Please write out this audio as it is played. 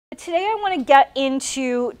today I want to get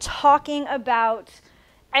into talking about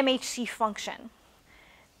MHC function.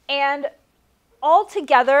 And all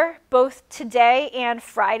together, both today and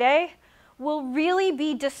Friday, will really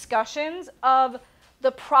be discussions of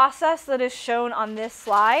the process that is shown on this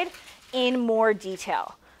slide in more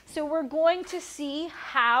detail. So we're going to see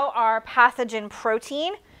how our pathogen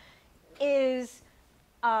protein is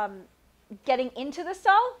getting into the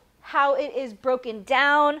cell, how it is broken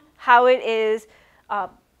down, how it is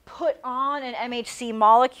put on an MHC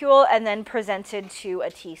molecule and then presented to a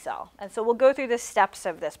T cell. And so we'll go through the steps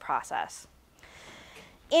of this process.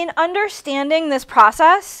 In understanding this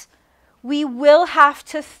process, we will have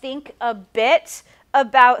to think a bit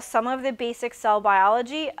about some of the basic cell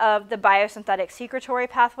biology of the biosynthetic secretory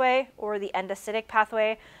pathway or the endocytic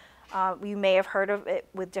pathway. You may have heard of it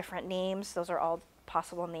with different names. Those are all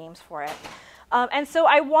possible names for it. And so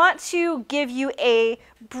I want to give you a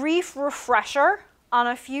brief refresher on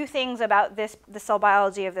a few things about the cell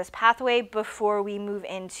biology of this pathway before we move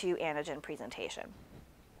into antigen presentation.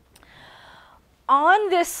 On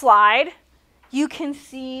this slide, you can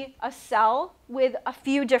see a cell with a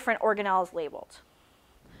few different organelles labeled.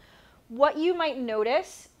 What you might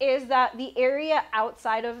notice is that the area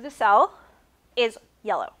outside of the cell is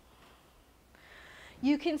yellow.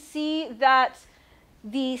 You can see that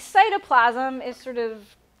the cytoplasm is sort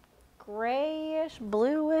of grayish,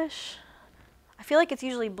 bluish. I feel like it's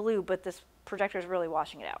usually blue, but this projector is really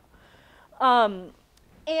washing it out.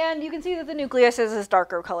 And you can see that the nucleus is this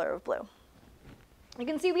darker color of blue. You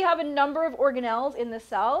can see we have a number of organelles in the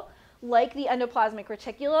cell, like the endoplasmic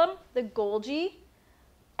reticulum, the Golgi,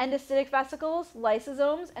 endocytic vesicles,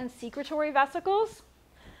 lysosomes, and secretory vesicles.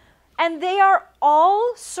 And they are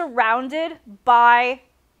all surrounded by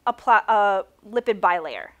a lipid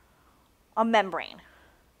bilayer, a membrane.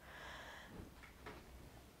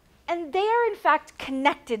 And they are in fact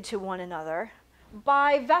connected to one another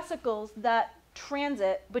by vesicles that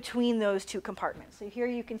transit between those two compartments. So here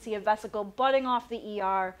you can see a vesicle butting off the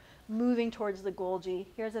ER, moving towards the Golgi.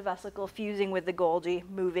 Here's a vesicle fusing with the Golgi,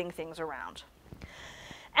 moving things around.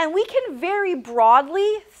 And we can very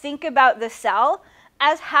broadly think about the cell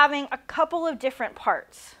as having a couple of different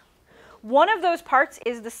parts. One of those parts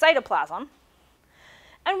is the cytoplasm, and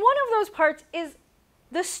one of those parts is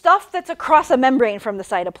the stuff that's across a membrane from the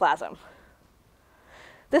cytoplasm,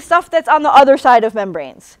 the stuff that's on the other side of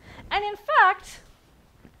membranes. And in fact,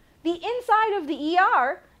 the inside of the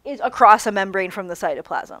ER is across a membrane from the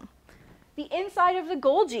cytoplasm. The inside of the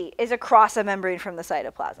Golgi is across a membrane from the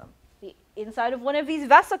cytoplasm. The inside of one of these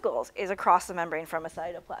vesicles is across the membrane from a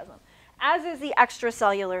cytoplasm, as is the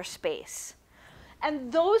extracellular space.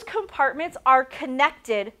 And those compartments are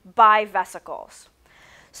connected by vesicles.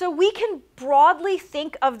 So we can broadly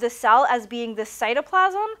think of the cell as being the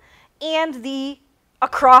cytoplasm and the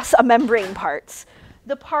across a membrane parts,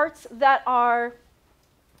 the parts that are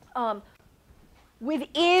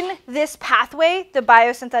within this pathway, the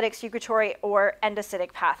biosynthetic secretory or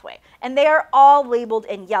endocytic pathway. And they are all labeled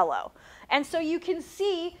in yellow. And so you can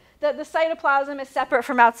see that the cytoplasm is separate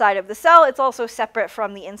from outside of the cell. It's also separate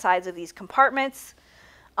from the insides of these compartments.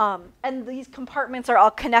 And these compartments are all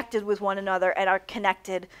connected with one another and are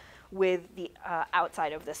connected with the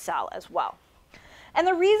outside of the cell as well. And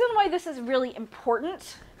the reason why this is really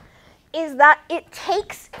important is that it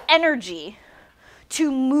takes energy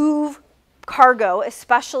to move cargo,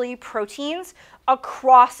 especially proteins,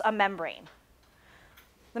 across a membrane.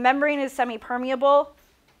 The membrane is semi-permeable.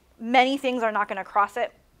 Many things are not going to cross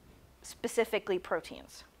it, specifically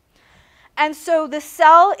proteins. And so the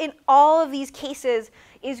cell in all of these cases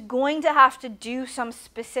is going to have to do some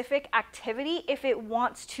specific activity if it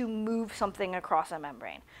wants to move something across a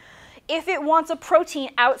membrane. If it wants a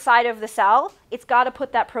protein outside of the cell, it's got to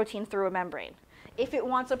put that protein through a membrane. If it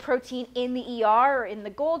wants a protein in the ER or in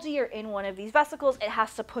the Golgi or in one of these vesicles, it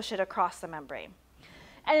has to push it across the membrane.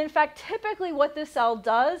 And in fact, typically what this cell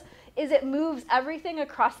does is it moves everything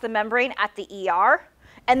across the membrane at the ER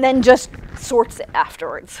and then just sorts it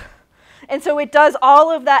afterwards. And so it does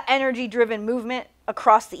all of that energy-driven movement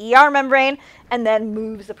across the ER membrane and then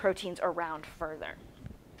moves the proteins around further.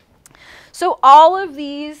 So all of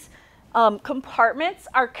these compartments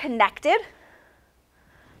are connected.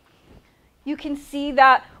 You can see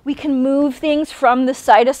that we can move things from the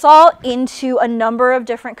cytosol into a number of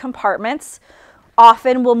different compartments.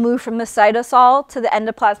 Often we'll move from the cytosol to the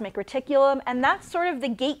endoplasmic reticulum, and that's sort of the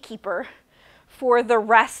gatekeeper for the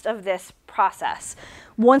rest of this process.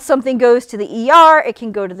 Once something goes to the ER, it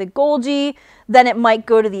can go to the Golgi, then it might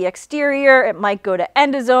go to the exterior, it might go to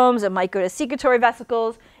endosomes, it might go to secretory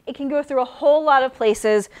vesicles. It can go through a whole lot of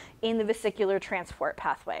places in the vesicular transport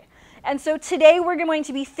pathway. And so today we're going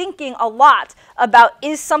to be thinking a lot about,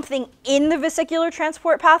 is something in the vesicular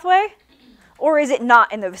transport pathway or is it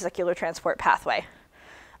not in the vesicular transport pathway?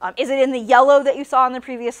 Is it in the yellow that you saw on the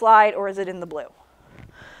previous slide or is it in the blue?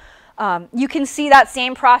 You can see that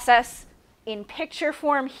same process in picture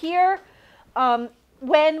form here.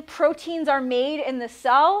 When proteins are made in the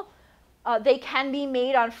cell, they can be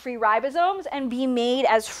made on free ribosomes and be made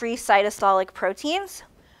as free cytosolic proteins.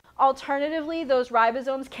 Alternatively, those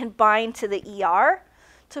ribosomes can bind to the ER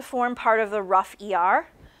to form part of the rough ER.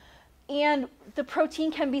 And the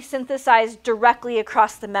protein can be synthesized directly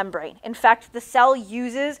across the membrane. In fact, the cell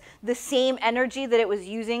uses the same energy that it was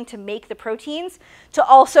using to make the proteins to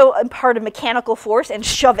also impart a mechanical force and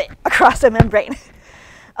shove it across the membrane.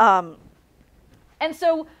 And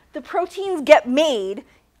so the proteins get made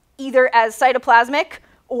either as cytoplasmic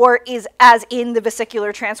or as in the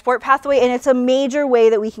vesicular transport pathway, and it's a major way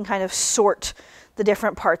that we can kind of sort the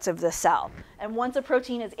different parts of the cell. And once a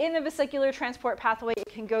protein is in the vesicular transport pathway, it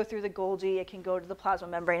can go through the Golgi, it can go to the plasma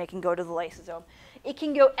membrane, it can go to the lysosome. It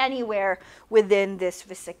can go anywhere within this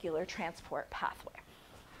vesicular transport pathway.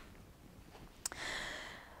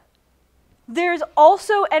 There's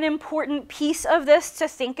also an important piece of this to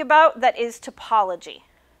think about that is topology.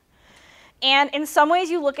 And in some ways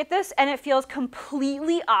you look at this and it feels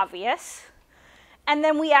completely obvious. And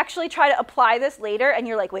then we actually try to apply this later and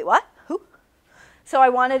you're like, wait, what? Who? So I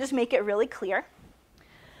want to just make it really clear.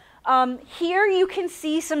 Here you can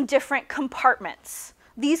see some different compartments.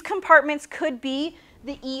 These compartments could be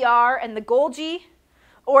the ER and the Golgi,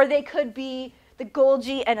 or they could be the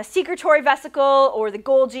Golgi and a secretory vesicle, or the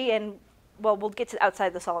Golgi and, well, we'll get to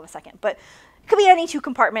outside the cell in a second. But it could be any two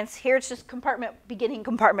compartments. Here it's just compartment beginning,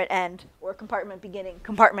 compartment end, or compartment beginning,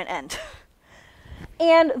 compartment end.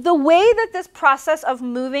 And the way that this process of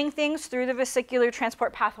moving things through the vesicular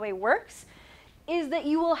transport pathway works is that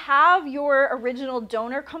you will have your original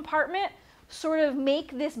donor compartment sort of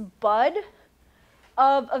make this bud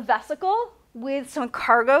of a vesicle with some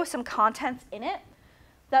cargo, some contents in it.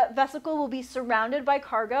 That vesicle will be surrounded by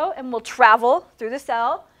cargo and will travel through the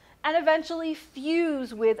cell and eventually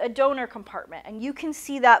fuse with a donor compartment. And you can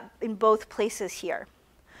see that in both places here.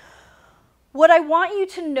 What I want you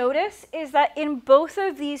to notice is that in both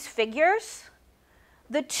of these figures,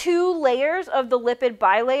 the two layers of the lipid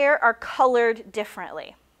bilayer are colored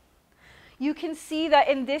differently. You can see that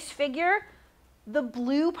in this figure, the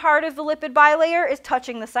blue part of the lipid bilayer is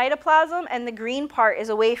touching the cytoplasm and the green part is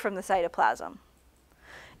away from the cytoplasm.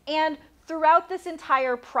 And throughout this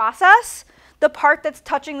entire process, the part that's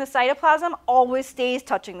touching the cytoplasm always stays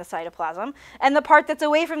touching the cytoplasm, and the part that's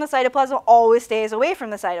away from the cytoplasm always stays away from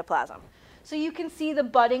the cytoplasm. So you can see the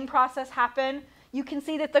budding process happen. You can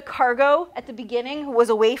see that the cargo at the beginning was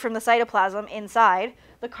away from the cytoplasm inside.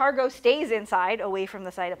 The cargo stays inside, away from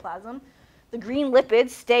the cytoplasm. The green lipids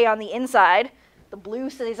stay on the inside. The blue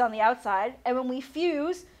stays on the outside. And when we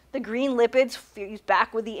fuse, the green lipids fuse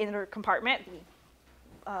back with the inner compartment.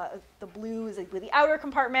 The blue is with the outer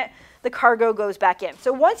compartment. The cargo goes back in.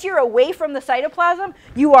 So once you're away from the cytoplasm,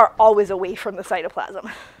 you are always away from the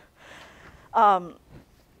cytoplasm.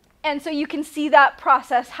 And so you can see that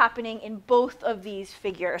process happening in both of these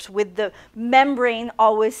figures, with the membrane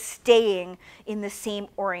always staying in the same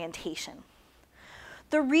orientation.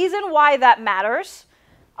 The reason why that matters,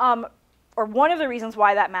 or one of the reasons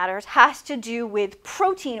why that matters, has to do with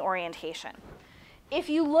protein orientation. If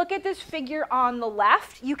you look at this figure on the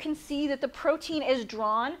left, you can see that the protein is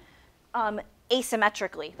drawn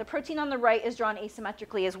asymmetrically. The protein on the right is drawn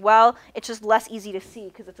asymmetrically as well. It's just less easy to see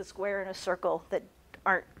because it's a square and a circle that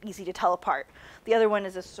aren't easy to tell apart. The other one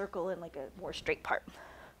is a circle and like a more straight part.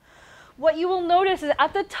 What you will notice is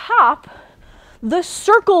at the top, the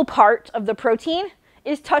circle part of the protein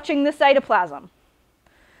is touching the cytoplasm,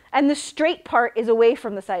 and the straight part is away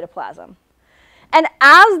from the cytoplasm. And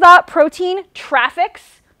as that protein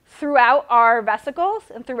traffics throughout our vesicles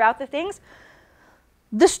and throughout the things,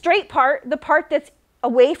 the straight part, the part that's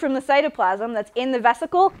away from the cytoplasm, that's in the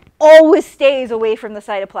vesicle, always stays away from the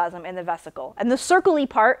cytoplasm in the vesicle. And the circle-y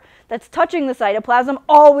part that's touching the cytoplasm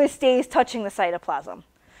always stays touching the cytoplasm.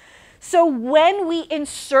 So when we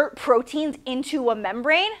insert proteins into a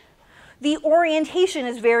membrane, the orientation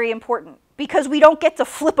is very important because we don't get to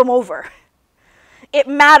flip them over. It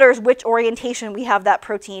matters which orientation we have that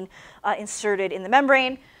protein inserted in the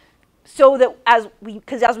membrane, so that as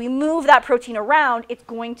we move that protein around, it's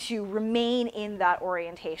going to remain in that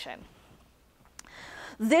orientation.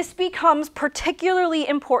 This becomes particularly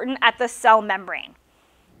important at the cell membrane.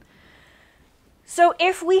 So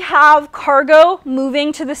if we have cargo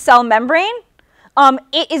moving to the cell membrane,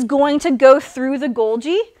 it is going to go through the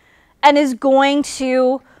Golgi and is going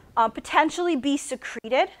to potentially be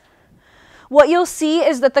secreted. What you'll see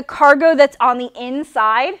is that the cargo that's on the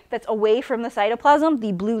inside, that's away from the cytoplasm,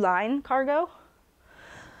 the blue line cargo,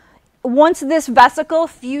 once this vesicle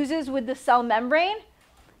fuses with the cell membrane,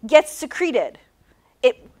 gets secreted.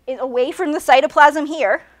 It is away from the cytoplasm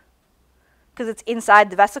here, because it's inside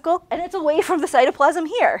the vesicle, and it's away from the cytoplasm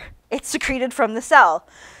here. It's secreted from the cell.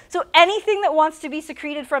 So anything that wants to be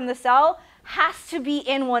secreted from the cell has to be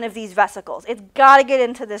in one of these vesicles. It's got to get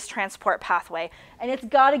into this transport pathway, and it's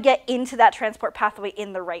got to get into that transport pathway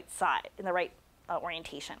in the right side, in the right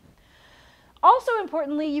orientation. Also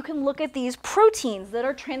importantly, you can look at these proteins that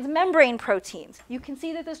are transmembrane proteins. You can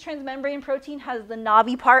see that this transmembrane protein has the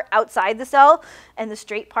knobby part outside the cell and the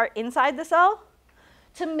straight part inside the cell.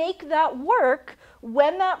 To make that work,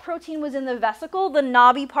 when that protein was in the vesicle, the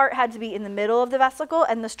knobby part had to be in the middle of the vesicle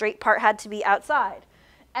and the straight part had to be outside.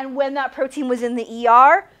 And when that protein was in the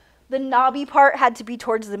ER, the knobby part had to be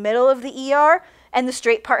towards the middle of the ER and the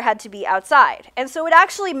straight part had to be outside. And so it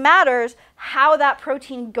actually matters how that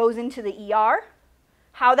protein goes into the ER,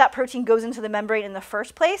 how that protein goes into the membrane in the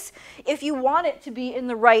first place, if you want it to be in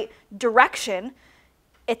the right direction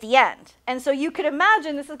at the end. And so you could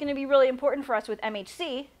imagine this is going to be really important for us with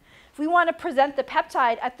MHC. If we want to present the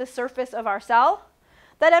peptide at the surface of our cell,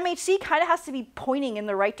 that MHC kind of has to be pointing in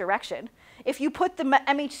the right direction. If you put the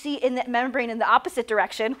MHC in the membrane in the opposite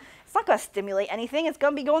direction, it's not going to stimulate anything. It's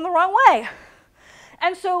going to be going the wrong way.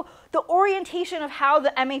 And so the orientation of how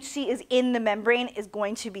the MHC is in the membrane is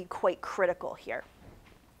going to be quite critical here.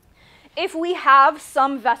 If we have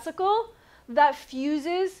some vesicle that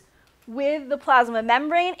fuses with the plasma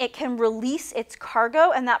membrane, it can release its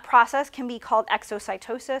cargo, and that process can be called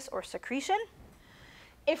exocytosis or secretion.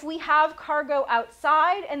 If we have cargo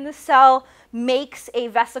outside and the cell makes a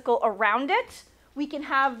vesicle around it, we can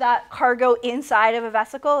have that cargo inside of a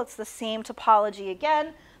vesicle. It's the same topology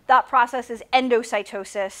again. That process is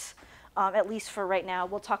endocytosis, at least for right now.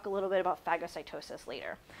 We'll talk a little bit about phagocytosis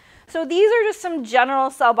later. So these are just some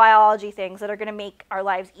general cell biology things that are going to make our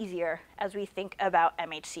lives easier as we think about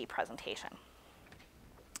MHC presentation.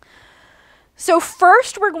 So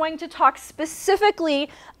first, we're going to talk specifically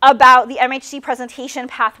about the MHC presentation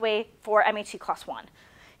pathway for MHC class 1.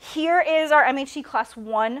 Here is our MHC class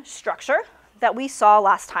 1 structure that we saw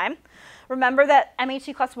last time. Remember that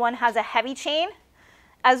MHC class 1 has a heavy chain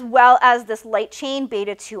as well as this light chain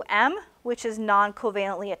beta 2M, which is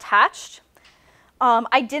non-covalently attached.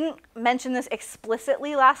 I didn't mention this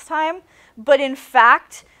explicitly last time, but in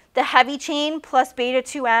fact, the heavy chain plus beta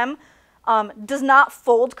 2M does not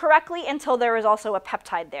fold correctly until there is also a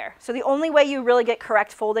peptide there. So the only way you really get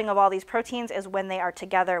correct folding of all these proteins is when they are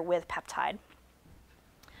together with peptide.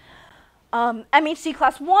 MHC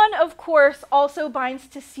class 1, of course, also binds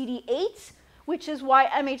to CD8, which is why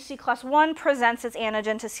MHC class 1 presents its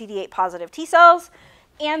antigen to CD8 positive T cells.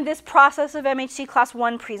 And this process of MHC class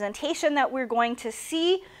 1 presentation that we're going to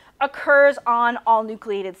see occurs on all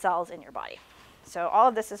nucleated cells in your body. So all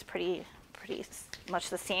of this is pretty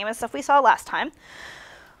much the same as stuff we saw last time.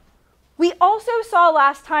 We also saw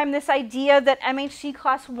last time this idea that MHC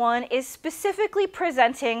class 1 is specifically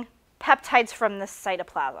presenting peptides from the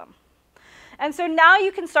cytoplasm. And so now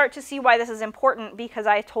you can start to see why this is important, because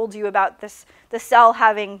I told you about this, the cell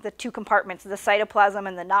having the two compartments, the cytoplasm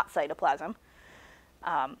and the not cytoplasm.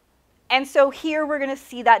 And so here we're going to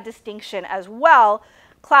see that distinction as well.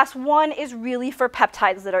 Class 1 is really for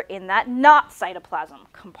peptides that are in that not cytoplasm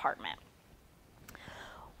compartment.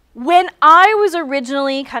 When I was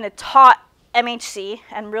originally kind of taught MHC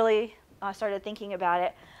and really started thinking about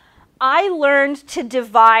it, I learned to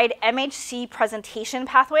divide MHC presentation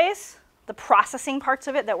pathways, the processing parts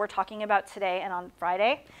of it that we're talking about today and on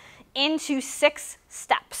Friday, into 6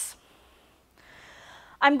 steps.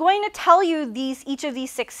 I'm going to tell you each of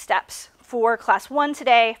these 6 steps for class 1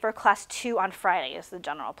 today, for class 2 on Friday is the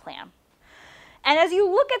general plan. And as you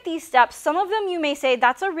look at these steps, some of them you may say,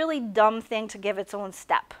 that's a really dumb thing to give its own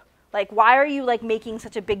step. Like, why are you making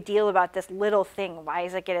such a big deal about this little thing? Why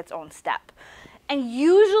does it get its own step? And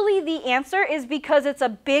usually the answer is because it's a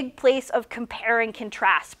big place of compare and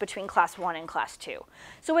contrast between class 1 and class 2.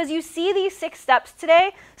 So as you see these 6 steps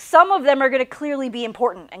today, some of them are going to clearly be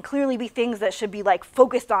important and clearly be things that should be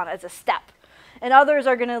focused on as a step. And others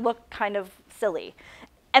are going to look kind of silly.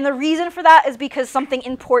 And the reason for that is because something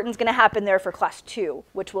important is going to happen there for class 2,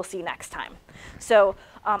 which we'll see next time. So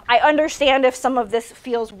I understand if some of this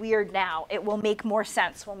feels weird now. It will make more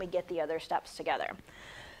sense when we get the other steps together.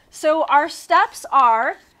 So our steps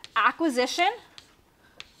are acquisition.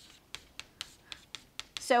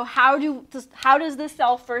 So how does the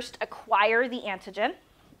cell first acquire the antigen?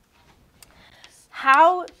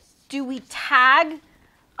 How do we tag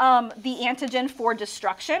the antigen for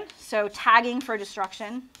destruction, so tagging for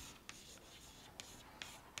destruction.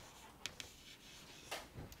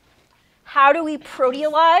 How do we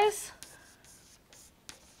proteolyze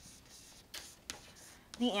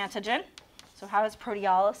the antigen? So how does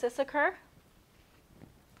proteolysis occur?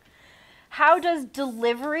 How does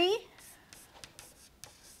delivery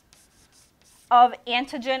of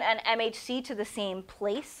antigen and MHC to the same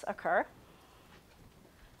place occur?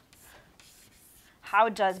 How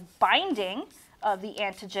does binding of the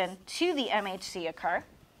antigen to the MHC occur?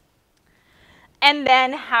 And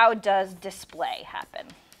then how does display happen?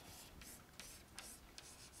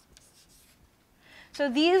 So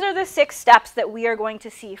these are the 6 steps that we are going to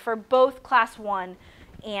see for both class 1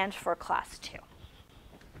 and for class 2.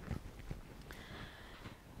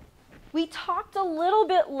 We talked a little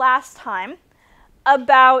bit last time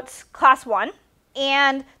about class 1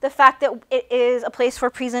 and the fact that it is a place for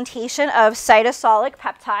presentation of cytosolic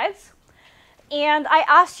peptides. And I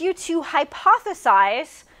asked you to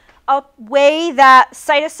hypothesize a way that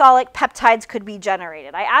cytosolic peptides could be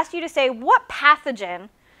generated. I asked you to say, what pathogen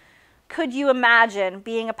could you imagine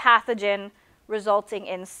being a pathogen resulting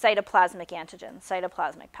in cytoplasmic antigens,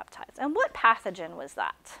 cytoplasmic peptides? And what pathogen was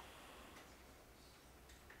that?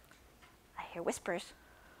 I hear whispers.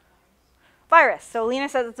 Virus. So Lena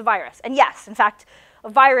says it's a virus. And yes, in fact, a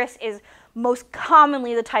virus is most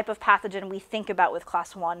commonly the type of pathogen we think about with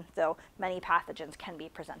class 1, though many pathogens can be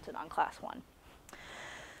presented on class 1.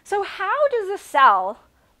 So how does a cell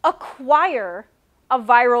acquire a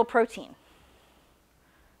viral protein?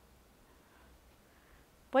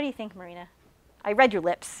 What do you think, Marina? I read your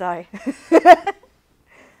lips, sorry. It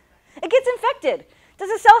gets infected. Does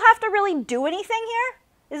a cell have to really do anything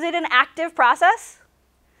here? Is it an active process?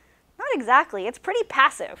 Not exactly. It's pretty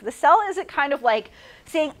passive. The cell isn't kind of like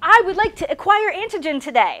saying, I would like to acquire antigen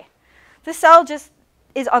today. The cell just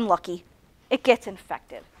is unlucky. It gets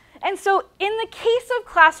infected. And so in the case of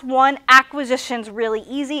class 1, acquisition's really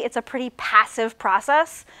easy. It's a pretty passive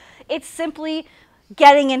process. It's simply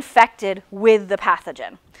getting infected with the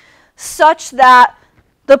pathogen, such that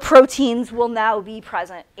the proteins will now be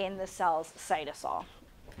present in the cell's cytosol.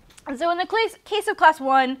 And so in the case of class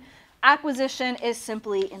 1, acquisition is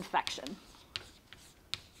simply infection.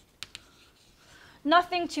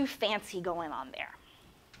 Nothing too fancy going on there.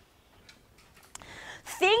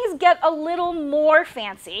 Things get a little more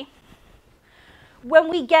fancy when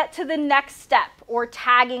we get to the next step, or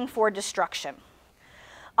tagging for destruction.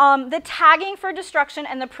 The tagging for destruction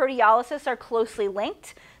and the proteolysis are closely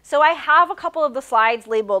linked. So I have a couple of the slides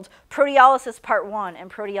labeled proteolysis part 1 and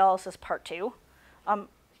proteolysis part 2.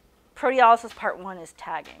 Proteolysis part 1 is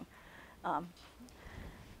tagging.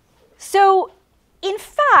 So in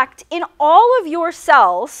fact, in all of your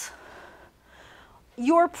cells,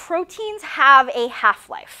 your proteins have a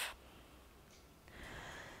half-life.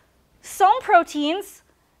 Some proteins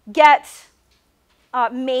get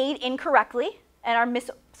made incorrectly and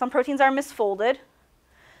some proteins are misfolded.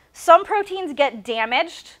 Some proteins get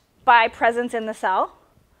damaged by presence in the cell.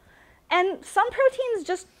 And some proteins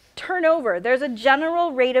just turn over. There's a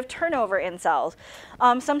general rate of turnover in cells.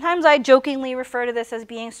 Sometimes I jokingly refer to this as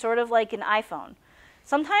being sort of like an iPhone.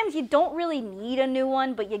 Sometimes you don't really need a new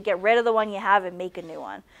one, but you get rid of the one you have and make a new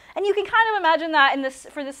one. And you can kind of imagine that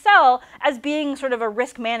for the cell as being sort of a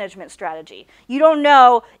risk management strategy. You don't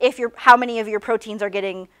know how many of your proteins are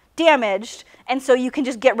getting damaged, and so you can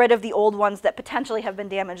just get rid of the old ones that potentially have been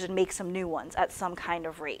damaged and make some new ones at some kind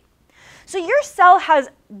of rate. So your cell has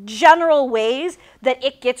general ways that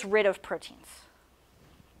it gets rid of proteins.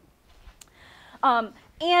 And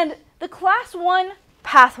the class 1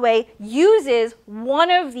 pathway uses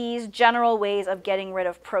one of these general ways of getting rid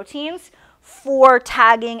of proteins for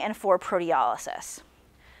tagging and for proteolysis.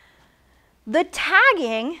 The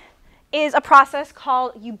tagging is a process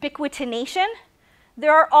called ubiquitination.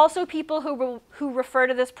 There are also people who refer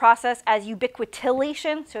to this process as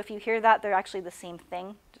ubiquitination. So if you hear that, they're actually the same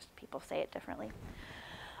thing. Just people say it differently.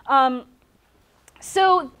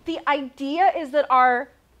 So the idea is that our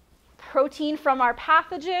protein from our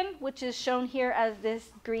pathogen, which is shown here as this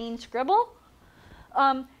green scribble,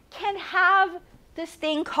 can have this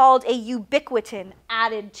thing called a ubiquitin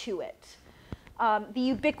added to it.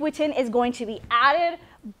 The ubiquitin is going to be added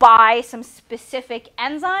by some specific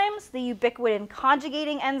enzymes, the ubiquitin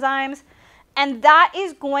conjugating enzymes, and that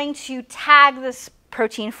is going to tag this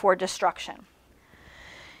protein for destruction.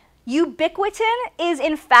 Ubiquitin is,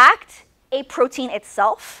 in fact, a protein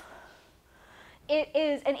itself. It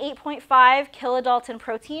is an 8.5 kilodalton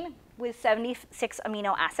protein with 76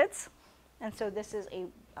 amino acids. And so this is a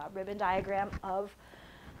ribbon diagram of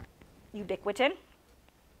ubiquitin.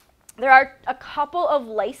 There are a couple of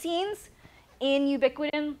lysines in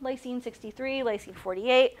ubiquitin, lysine 63, lysine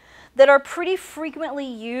 48, that are pretty frequently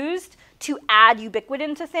used to add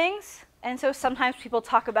ubiquitin to things. And so sometimes people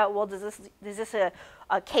talk about, well, is this a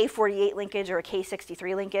K48 linkage or a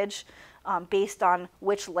K63 linkage based on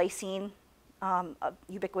which lysine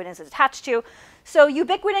ubiquitin is attached to. So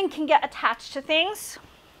ubiquitin can get attached to things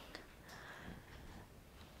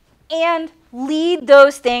and lead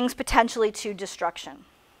those things potentially to destruction.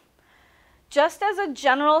 Just as a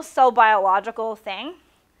general cell biological thing,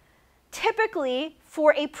 typically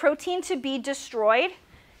for a protein to be destroyed,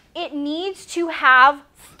 it needs to have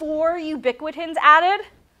 4 ubiquitins added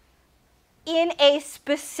in a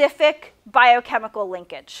specific biochemical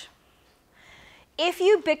linkage. If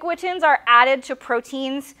ubiquitins are added to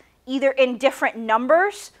proteins either in different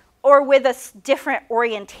numbers or with a different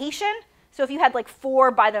orientation, so if you had like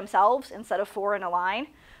 4 by themselves instead of 4 in a line,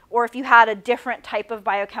 or if you had a different type of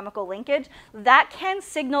biochemical linkage, that can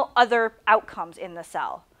signal other outcomes in the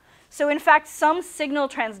cell. So in fact, some signal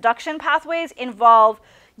transduction pathways involve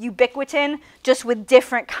ubiquitin just with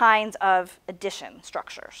different kinds of addition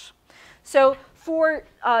structures. So for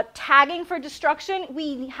tagging for destruction,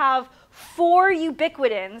 we have 4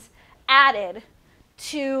 ubiquitins added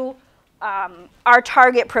to our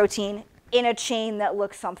target protein in a chain that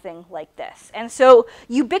looks something like this. And so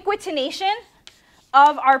ubiquitination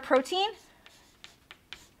of our protein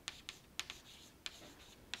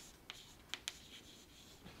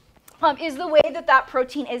is the way that that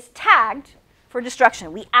protein is tagged for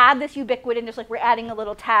destruction. We add this ubiquitin just like we're adding a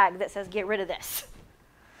little tag that says get rid of this.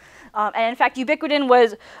 And in fact, ubiquitin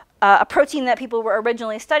was a protein that people were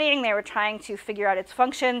originally studying. They were trying to figure out its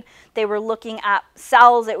function. They were looking at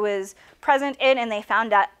cells it was present in, and they found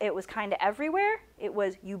that it was kind of everywhere. It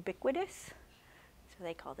was ubiquitous, so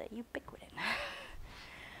they called it ubiquitin.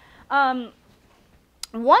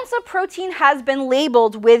 Once a protein has been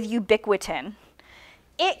labeled with ubiquitin,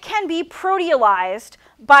 it can be proteolyzed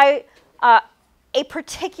by a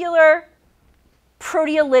particular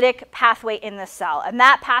proteolytic pathway in the cell, and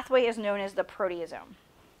that pathway is known as the proteasome.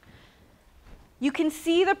 You can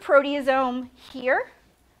see the proteasome here.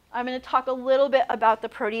 I'm going to talk a little bit about the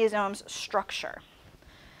proteasome's structure.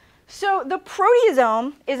 So the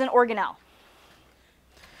proteasome is an organelle.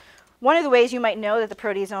 One of the ways you might know that the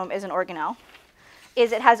proteasome is an organelle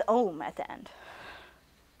is it has -ome at the end.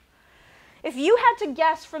 If you had to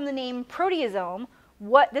guess from the name proteasome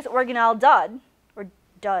what this organelle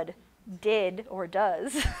did or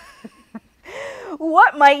does,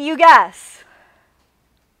 what might you guess?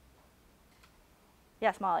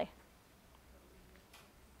 Yes, Molly.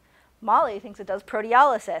 Molly thinks it does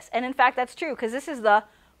proteolysis. And in fact, that's true, because this is the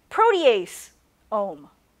protease-ome.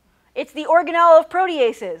 It's the organelle of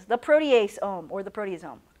proteases, the protease-ome, or the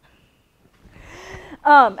proteasome.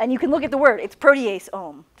 And you can look at the word. It's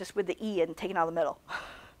protease-ome, just with the E and taken out of the middle.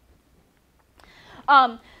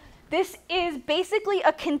 This is basically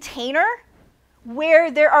a container where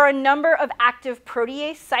there are a number of active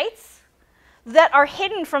protease sites that are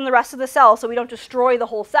hidden from the rest of the cell so we don't destroy the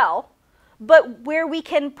whole cell, but where we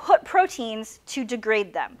can put proteins to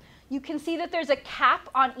degrade them. You can see that there's a cap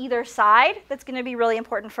on either side that's going to be really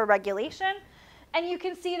important for regulation. And you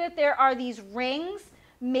can see that there are these rings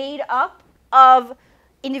made up of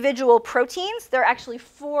individual proteins. There are actually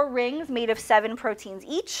 4 rings made of 7 proteins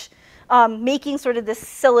each, making sort of this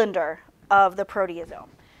cylinder of the proteasome.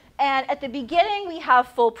 And at the beginning, we have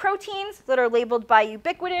full proteins that are labeled by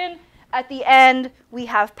ubiquitin. At the end, we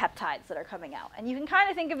have peptides that are coming out. And you can kind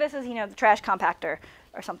of think of this as, the trash compactor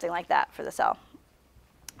or something like that for the cell.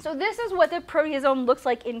 So this is what the proteasome looks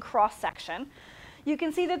like in cross-section. You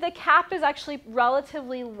can see that the cap is actually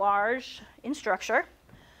relatively large in structure.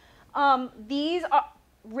 These are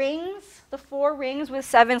rings, the 4 rings with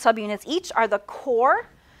 7 subunits each, are the core.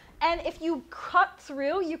 And if you cut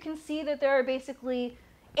through, you can see that there are basically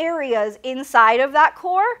areas inside of that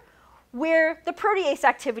core where the protease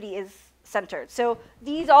activity is centered. So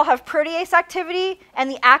these all have protease activity, and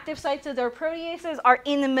the active sites of their proteases are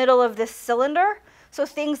in the middle of this cylinder. So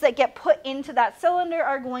things that get put into that cylinder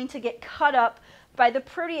are going to get cut up by the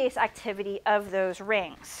protease activity of those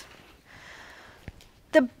rings.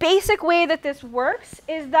 The basic way that this works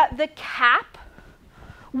is that the cap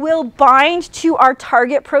will bind to our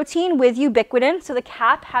target protein with ubiquitin. So the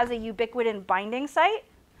cap has a ubiquitin binding site.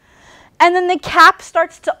 And then the cap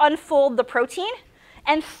starts to unfold the protein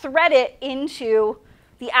and thread it into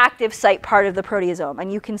the active site part of the proteasome.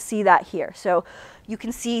 And you can see that here. So you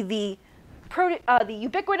can see the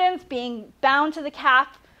ubiquitins being bound to the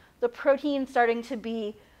cap, the protein starting to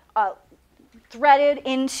be threaded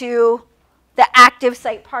into the active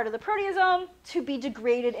site part of the proteasome to be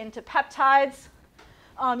degraded into peptides.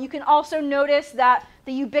 You can also notice that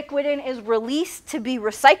the ubiquitin is released to be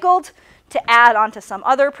recycled to add onto some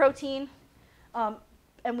other protein.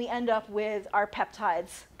 And we end up with our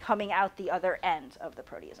peptides coming out the other end of the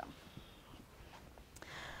proteasome.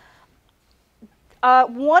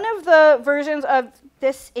 One of the versions of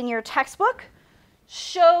this in your textbook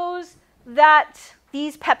shows that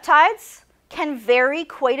these peptides can vary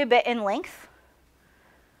quite a bit in length,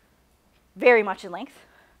 very much in length.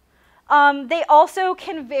 They also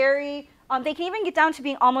can vary, they can even get down to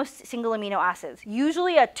being almost single amino acids.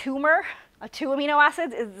 Usually a tumor, 2 amino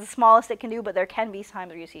acids is the smallest it can do, but there can be times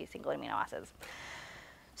where you see single amino acids.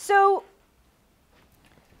 So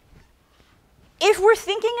if we're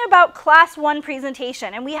thinking about class 1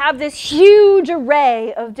 presentation and we have this huge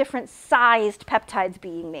array of different sized peptides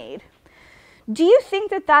being made, do you think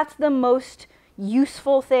that that's the most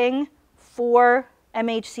useful thing for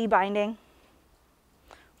MHC binding?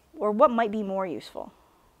 Or what might be more useful?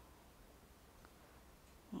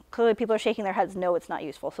 Clearly people are shaking their heads, no, it's not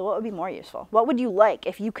useful. So what would be more useful? What would you like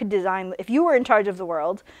if you could design, if you were in charge of the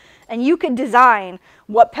world and you could design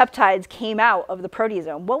what peptides came out of the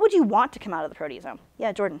proteasome? What would you want to come out of the proteasome?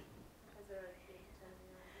 Yeah, Jordan.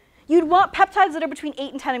 You'd want peptides that are between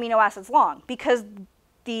 8 and 10 amino acids long because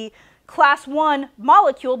the class 1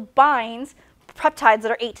 molecule binds peptides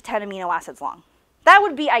that are 8 to 10 amino acids long. That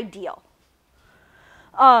would be ideal.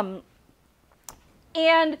 And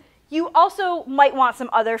you also might want some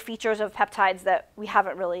other features of peptides that we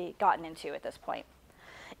haven't really gotten into at this point.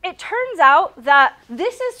 It turns out that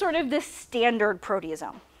this is sort of the standard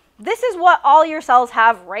proteasome. This is what all your cells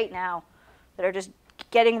have right now that are just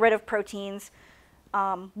getting rid of proteins,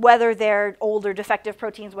 whether they're old or defective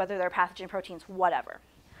proteins, whether they're pathogen proteins, whatever.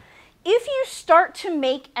 If you start to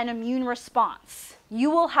make an immune response, you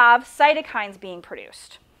will have cytokines being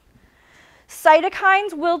produced.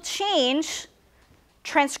 Cytokines will change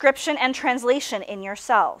transcription and translation in your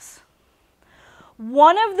cells.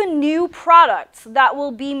 One of the new products that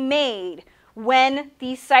will be made when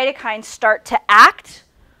these cytokines start to act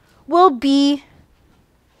will be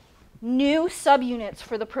new subunits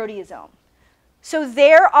for the proteasome. So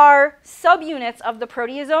there are subunits of the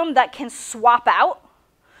proteasome that can swap out.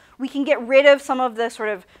 We can get rid of some of the sort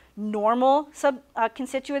of normal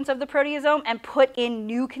constituents of the proteasome and put in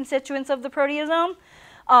new constituents of the proteasome.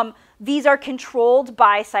 These are controlled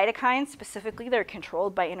by cytokines. Specifically, they're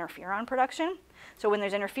controlled by interferon production. So when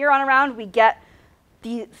there's interferon around, we get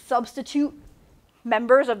the substitute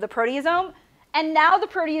members of the proteasome. And now the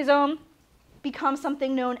proteasome becomes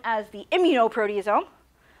something known as the immunoproteasome.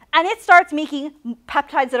 And it starts making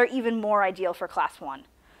peptides that are even more ideal for class 1.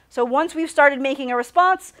 So once we've started making a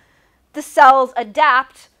response, the cells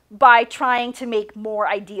adapt by trying to make more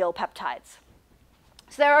ideal peptides.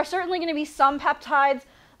 So there are certainly going to be some peptides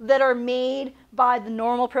that are made by the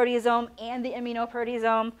normal proteasome and the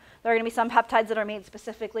immunoproteasome. There are going to be some peptides that are made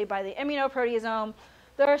specifically by the immunoproteasome.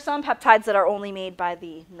 There are some peptides that are only made by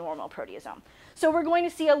the normal proteasome. So we're going to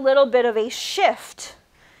see a little bit of a shift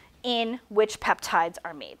in which peptides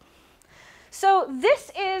are made. So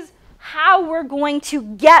this is how we're going to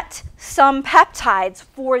get some peptides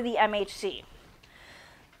for the MHC.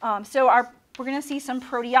 We're going to see some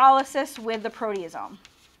proteolysis with the proteasome.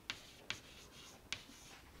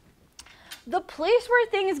 The place where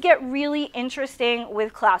things get really interesting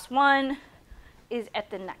with class 1 is at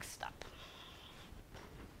the next step.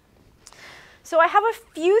 So I have a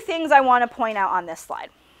few things I want to point out on this slide.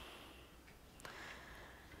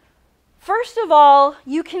 First of all,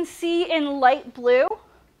 you can see in light blue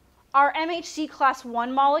our MHC class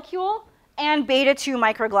 1 molecule and beta-2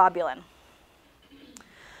 microglobulin.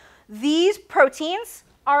 These proteins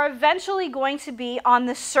are eventually going to be on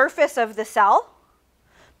the surface of the cell,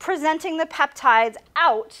 presenting the peptides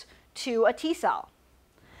out to a T cell.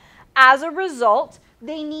 As a result,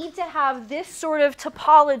 they need to have this sort of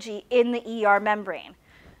topology in the ER membrane.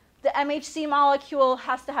 The MHC molecule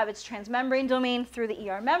has to have its transmembrane domain through the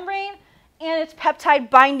ER membrane and its peptide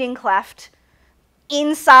binding cleft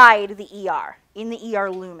inside the ER, in the ER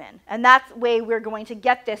lumen. And that's the way we're going to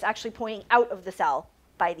get this actually pointing out of the cell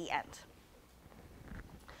by the end.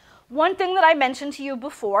 One thing that I mentioned to you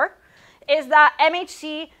before is that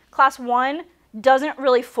MHC class 1 doesn't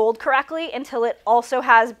really fold correctly until it also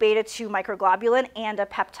has beta-2 microglobulin and a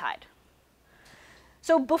peptide.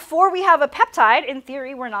 So before we have a peptide, in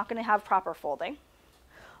theory, we're not going to have proper folding.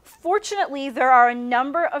 Fortunately, there are a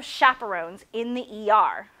number of chaperones in the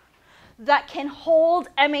ER that can hold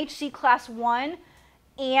MHC class 1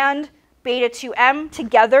 and beta-2M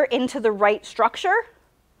together into the right structure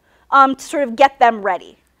to sort of get them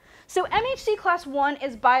ready. So MHC class 1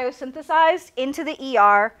 is biosynthesized into the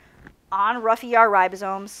ER on rough ER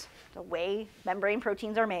ribosomes, the way membrane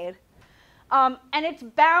proteins are made. And it's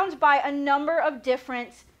bound by a number of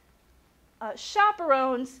different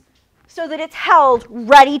chaperones so that it's held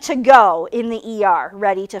ready to go in the ER,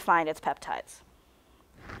 ready to find its peptides.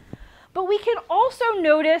 But we can also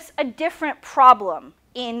notice a different problem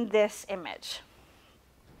in this image.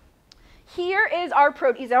 Here is our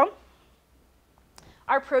proteasome.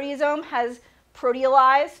 Our proteasome has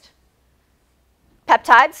proteolyzed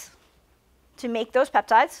peptides to make those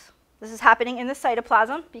peptides. This is happening in the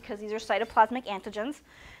cytoplasm because these are cytoplasmic antigens.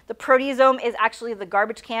 The proteasome is actually the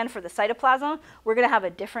garbage can for the cytoplasm. We're going to have a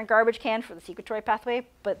different garbage can for the secretory pathway,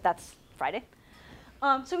 but that's Friday.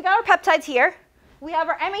 So we got our peptides here. We have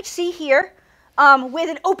our MHC here with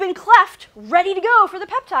an open cleft ready to go for the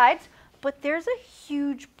peptides, but there's a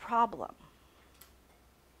huge problem.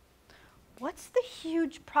 What's the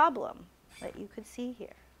huge problem that you could see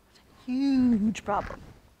here? It's a huge problem.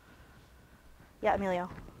 Yeah, Emilio.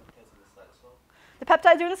 The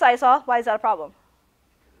peptides are in the cytosol. Why is that a problem?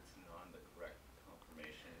 Because it's not the correct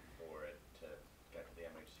conformation for it to get to the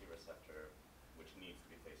MHC receptor, which needs to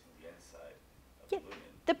be facing the inside of the lumen.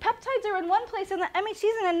 The peptides are in one place and the MHC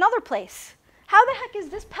is in another place. How the heck is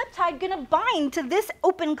this peptide going to bind to this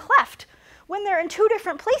open cleft when they're in two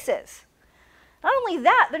different places? Not only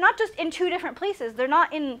that, they're not just in two different places. They're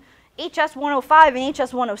not in HS105 and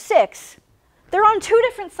HS106. They're on two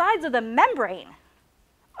different sides of the membrane,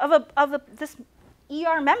 this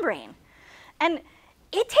ER membrane. And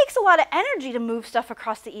it takes a lot of energy to move stuff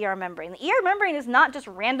across the ER membrane. The ER membrane is not just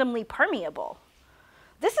randomly permeable.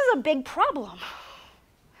 This is a big problem.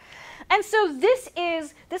 And so this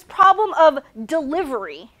problem of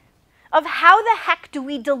delivery, of how the heck do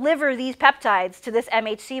we deliver these peptides to this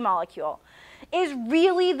MHC molecule, is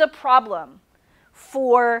really the problem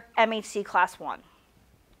for MHC class 1.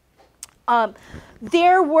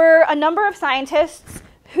 There were a number of scientists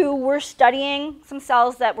who were studying some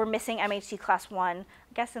cells that were missing MHC class 1, I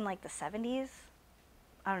guess in like the 70s.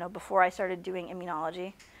 I don't know, before I started doing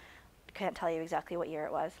immunology. I can't tell you exactly what year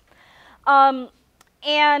it was.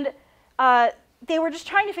 They were just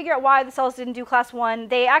trying to figure out why the cells didn't do class 1.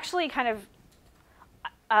 They actually kind of,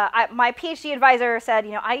 my PhD advisor said,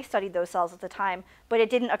 you know, I studied those cells at the time, but it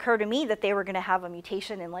didn't occur to me that they were going to have a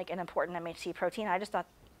mutation in like an important MHC protein. I just thought,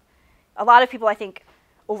 a lot of people I think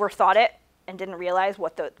overthought it and didn't realize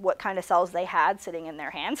what kind of cells they had sitting in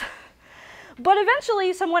their hands. But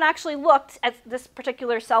eventually someone actually looked at this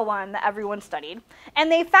particular cell line that everyone studied, and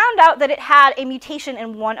they found out that it had a mutation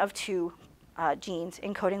in one of two genes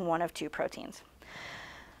encoding one of two proteins.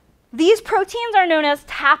 These proteins are known as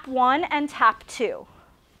TAP1 and TAP2,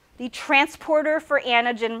 the transporter for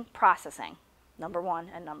antigen processing, number 1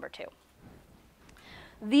 and number 2.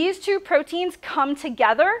 These two proteins come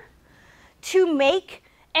together to make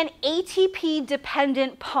an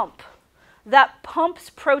ATP-dependent pump that pumps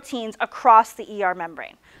proteins across the ER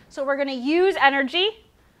membrane. So we're going to use energy.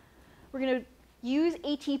 We're going to use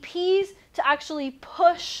ATPs to actually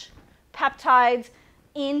push peptides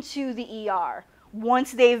into the ER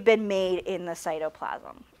once they've been made in the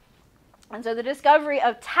cytoplasm. And so the discovery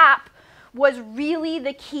of TAP was really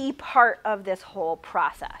the key part of this whole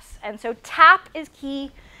process. And so TAP is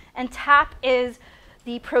key, and TAP is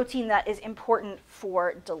the protein that is important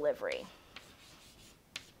for delivery.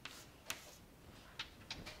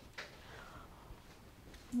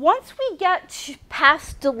 Once we get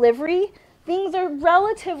past delivery, things are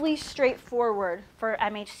relatively straightforward for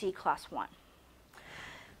MHC class 1.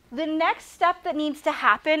 The next step that needs to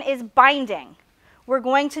happen is binding. We're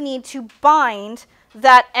going to need to bind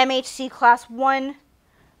that MHC class 1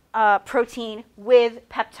 protein with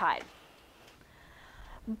peptide.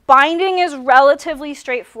 Binding is relatively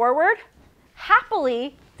straightforward.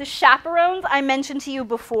 Happily, the chaperones I mentioned to you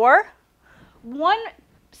before, one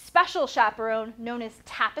special chaperone known as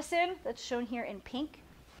tapicin, that's shown here in pink,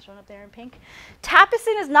 shown up there in pink.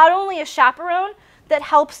 Tapicin is not only a chaperone that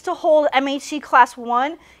helps to hold MHC class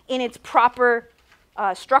 1 in its proper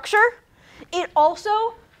structure, it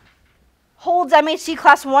also holds MHC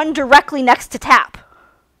class 1 directly next to TAP.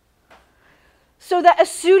 So that as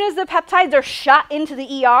soon as the peptides are shot into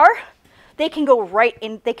the ER, they can go right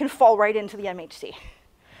in, they can fall right into the MHC.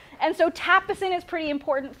 And so tapicin is pretty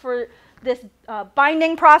important for this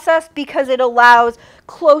binding process because it allows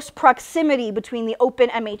close proximity between the open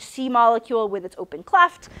MHC molecule with its open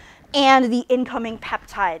cleft and the incoming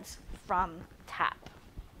peptides from TAP.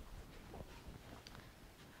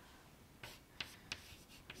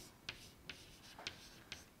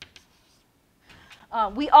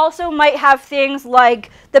 We also might have things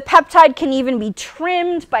like the peptide can even be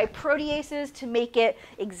trimmed by proteases to make it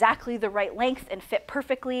exactly the right length and fit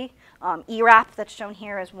perfectly. ERAP, that's shown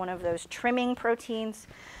here, is one of those trimming proteins.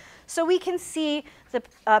 So we can see the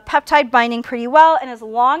peptide binding pretty well, and as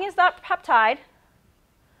long as that peptide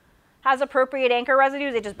has appropriate anchor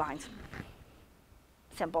residues, it just binds.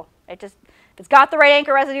 Simple. If it's got the right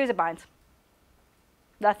anchor residues, it binds.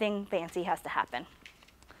 Nothing fancy has to happen.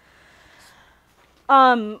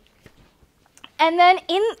 And then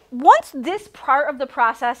once this part of the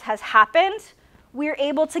process has happened, we're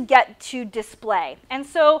able to get to display. And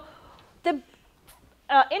so the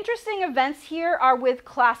interesting events here are with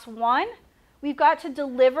class 1. We've got to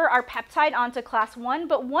deliver our peptide onto class 1,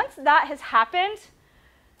 but once that has happened,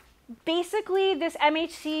 basically this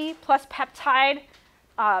MHC plus peptide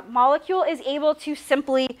molecule is able to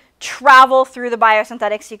simply travel through the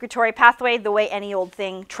biosynthetic secretory pathway the way any old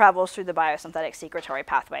thing travels through the biosynthetic secretory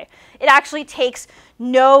pathway. It actually takes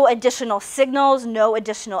no additional signals, no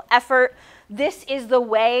additional effort. This is the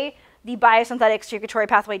way the biosynthetic secretory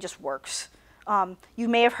pathway just works. You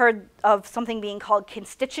may have heard of something being called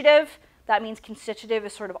constitutive. That means constitutive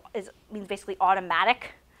means basically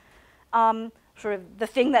automatic. Sort of the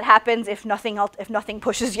thing that happens if nothing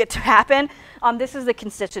pushes it to happen. This is the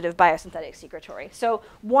constitutive biosynthetic secretory. So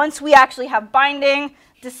once we actually have binding,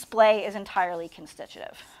 display is entirely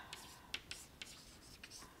constitutive.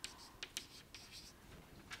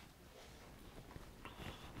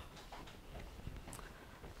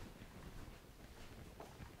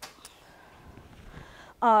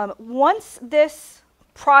 Once this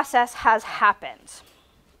process has happened,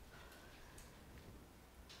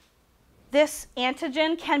 this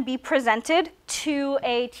antigen can be presented to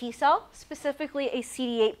a T cell, specifically a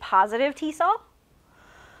CD8 positive T cell,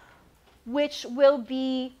 which will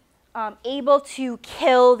be able to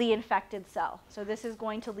kill the infected cell. So this is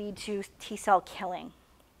going to lead to T cell killing.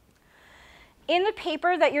 In the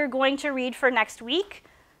paper that you're going to read for next week,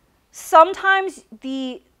 sometimes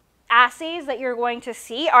the assays that you're going to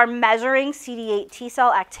see are measuring CD8 T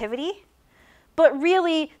cell activity. But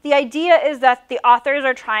really, the idea is that the authors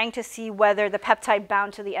are trying to see whether the peptide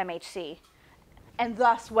bound to the MHC, and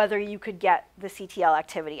thus whether you could get the CTL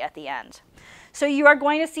activity at the end. So you are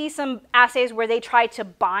going to see some assays where they try to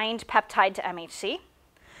bind peptide to MHC.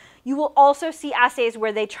 You will also see assays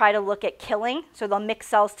where they try to look at killing. So they'll mix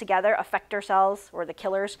cells together, effector cells, or the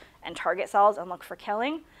killers, and target cells, and look for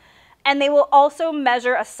killing. And they will also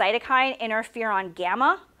measure a cytokine, interferon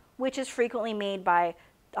gamma, which is frequently made by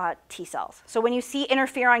T cells. So when you see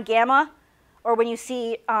interferon gamma, or when you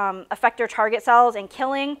see effector target cells and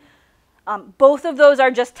killing, both of those are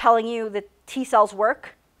just telling you that T cells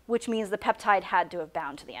work, which means the peptide had to have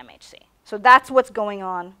bound to the MHC. So that's what's going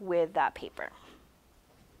on with that paper.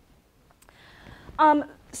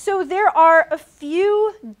 So there are a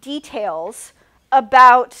few details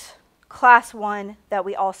about class 1 that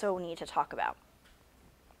we also need to talk about.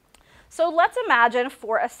 So let's imagine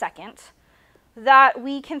for a second that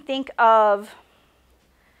we can think of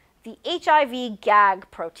the HIV gag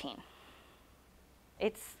protein.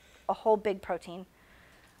 It's a whole big protein.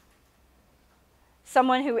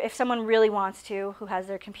 If someone really wants to, who has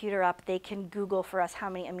their computer up, they can Google for us how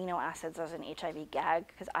many amino acids there's in HIV gag,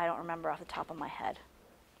 because I don't remember off the top of my head.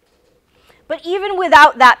 But even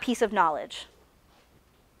without that piece of knowledge,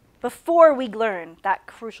 before we learn that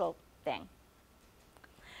crucial thing,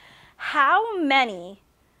 how many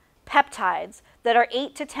peptides that are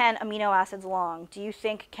 8 to 10 amino acids long do you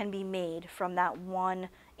think can be made from that one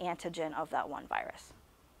antigen of that one virus?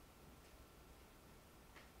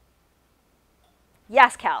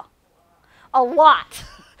 Yes, Cal. A lot.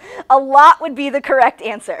 A lot would be the correct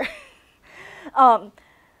answer.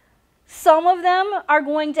 Some of them are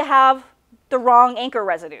going to have the wrong anchor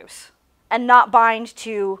residues and not bind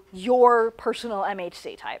to your personal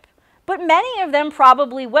MHC type. But many of them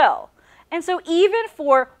probably will. And so even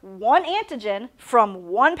for one antigen from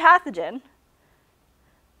one pathogen,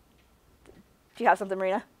 do you have something,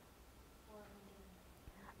 Marina?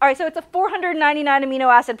 All right, so it's a 499 amino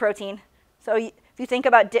acid protein. So if you think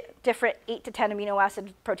about different 8 to 10 amino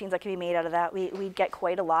acid proteins that can be made out of that, we get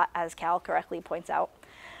quite a lot, as Cal correctly points out.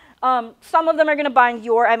 Some of them are going to bind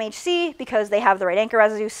your MHC because they have the right anchor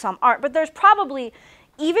residues, some aren't. But there's probably,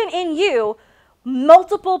 even in you,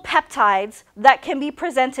 multiple peptides that can be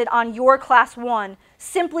presented on your class 1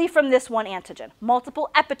 simply from this one antigen. Multiple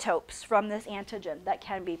epitopes from this antigen that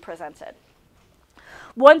can be presented.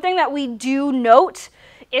 One thing that we do note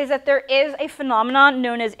is that there is a phenomenon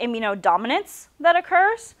known as immunodominance that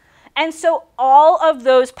occurs. And so all of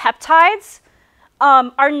those peptides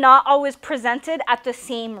are not always presented at the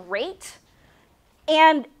same rate.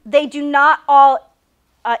 And they do not all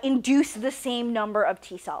induce the same number of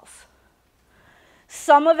T cells.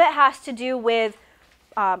 Some of it has to do with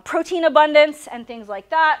protein abundance and things like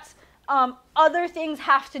that. Other things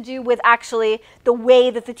have to do with actually the way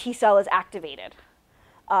that the T cell is activated.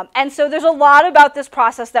 And so there's a lot about this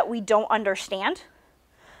process that we don't understand.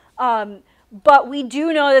 But we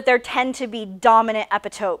do know that there tend to be dominant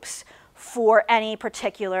epitopes for any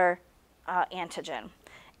particular antigen.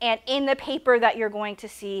 And in the paper that you're going to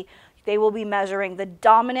see, they will be measuring the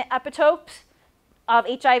dominant epitopes of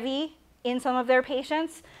HIV in some of their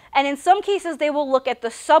patients. And in some cases, they will look at the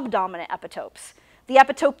subdominant epitopes, the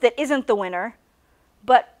epitope that isn't the winner,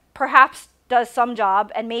 but perhaps does some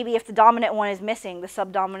job. And maybe if the dominant one is missing, the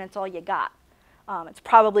subdominant's all you got. It's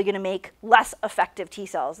probably going to make less effective T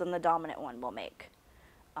cells than the dominant one will make.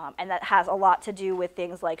 And that has a lot to do with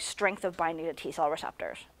things like strength of binding to T cell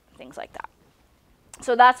receptors, things like that.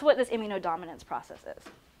 So that's what this immunodominance process is.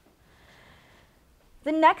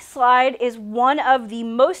 The next slide is one of the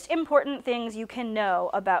most important things you can know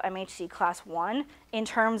about MHC class 1 in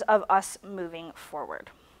terms of us moving forward.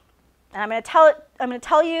 And I'm going to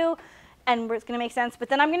tell you, and it's going to make sense, but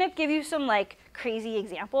then I'm going to give you some like crazy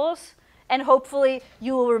examples, and hopefully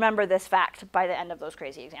you will remember this fact by the end of those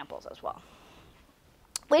crazy examples as well.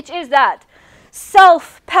 Which is that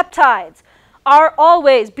self-peptides are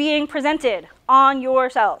always being presented on your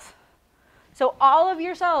cells. So all of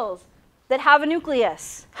your cells that have a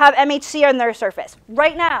nucleus have MHC on their surface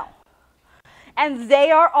right now. And they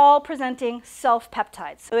are all presenting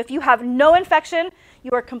self-peptides. So if you have no infection,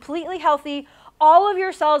 you are completely healthy, all of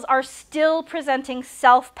your cells are still presenting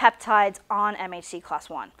self-peptides on MHC class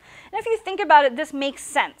 1. And if you think about it, this makes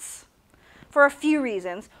sense for a few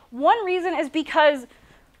reasons. One reason is because,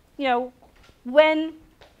 you know, when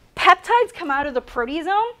peptides come out of the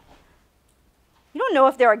proteasome, you don't know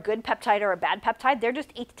if they're a good peptide or a bad peptide. They're just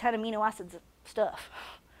 8 to 10 amino acids of stuff.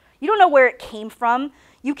 You don't know where it came from.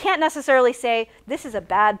 You can't necessarily say, this is a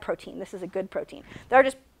bad protein, this is a good protein. They're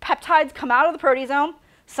just peptides come out of the proteasome.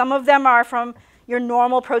 Some of them are from your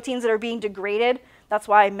normal proteins that are being degraded. That's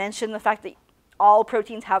why I mentioned the fact that all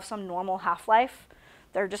proteins have some normal half-life.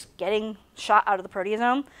 They're just getting shot out of the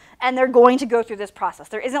proteasome, and they're going to go through this process.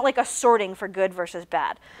 There isn't like a sorting for good versus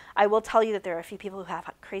bad. I will tell you that there are a few people who have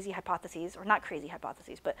crazy hypotheses, or not crazy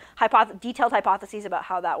hypotheses, but detailed hypotheses about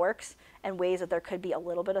how that works and ways that there could be a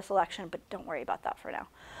little bit of selection, but don't worry about that for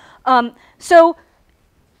now. So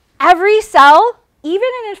every cell, even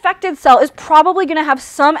an infected cell, is probably going to have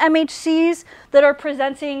some MHCs that are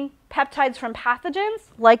presenting peptides from pathogens,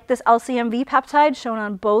 like this LCMV peptide shown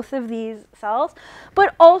on both of these cells,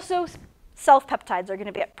 but also self-peptides are going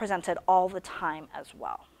to be presented all the time as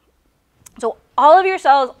well. So all of your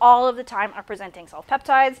cells all of the time are presenting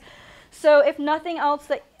self-peptides. So if nothing else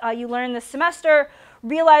that you learn this semester,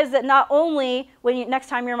 realize that not only when next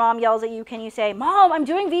time your mom yells at you, can you say, Mom, I'm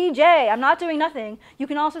doing VDJ, I'm not doing nothing. You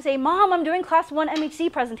can also say, Mom, I'm doing class 1 MHC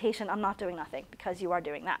presentation, I'm not doing nothing, because you are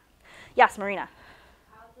doing that. Yes, Marina.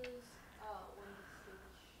 How does one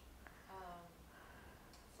distinguish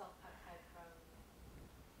self-peptide from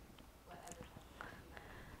whatever pathogen?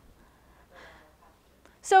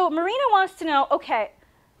 So Marina wants to know, okay,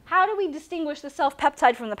 how do we distinguish the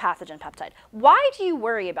self-peptide from the pathogen peptide? Why do you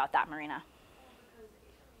worry about that, Marina?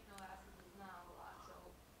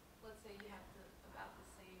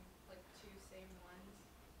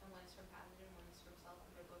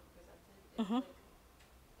 Mm-hmm. Like,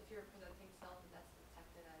 if you're presenting self and that's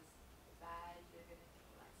detected as bad, you're going to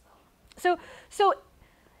kill that cell. So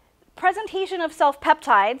presentation of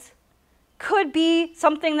self-peptides could be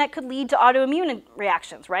something that could lead to autoimmune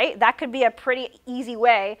reactions, right? That could be a pretty easy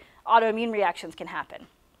way autoimmune reactions can happen.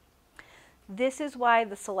 This is why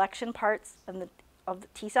the selection parts of the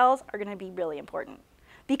T cells are going to be really important.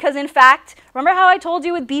 Because in fact, remember how I told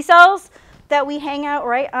you with B cells that we hang out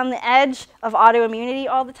right on the edge of autoimmunity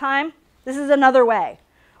all the time? This is another way.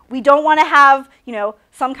 We don't want to have, you know,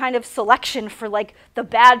 some kind of selection for like the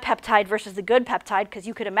bad peptide versus the good peptide, because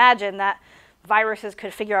you could imagine that viruses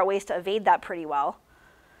could figure out ways to evade that pretty well.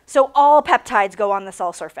 So all peptides go on the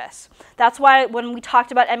cell surface. That's why when we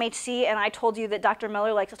talked about MHC and I told you that Dr.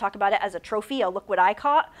 Miller likes to talk about it as a trophy, a look what I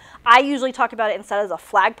caught, I usually talk about it instead as a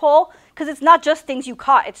flagpole, because it's not just things you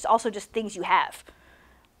caught, it's also just things you have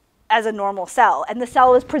as a normal cell. And the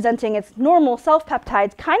cell is presenting its normal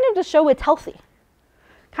self-peptides kind of to show it's healthy.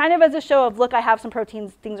 Kind of as a show of, look, I have some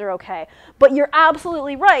proteins, things are okay. But you're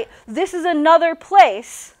absolutely right. This is another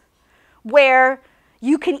place where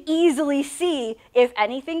you can easily see if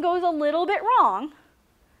anything goes a little bit wrong,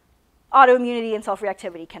 autoimmunity and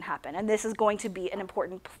self-reactivity can happen. And this is going to be an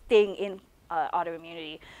important thing in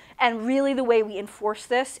autoimmunity. And really the way we enforce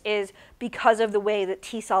this is because of the way that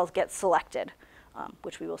T cells get selected,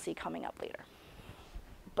 which we will see coming up later.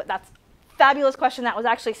 But that's a fabulous question. That was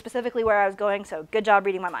actually specifically where I was going, so good job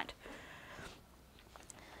reading my mind.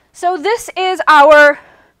 So this is our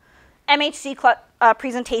MHC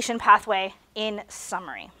presentation pathway in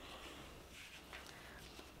summary.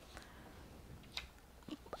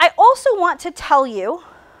 I also want to tell you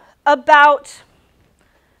about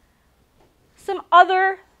some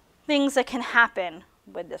other things that can happen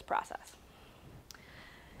with this process.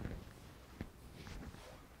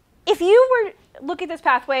 If you were to look at this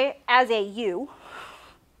pathway as a U,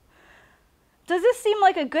 does this seem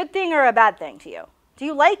like a good thing or a bad thing to you? Do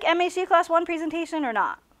you like MHC class 1 presentation or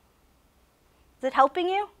not? Is it helping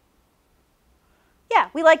you? Yeah,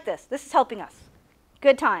 we like this. This is helping us.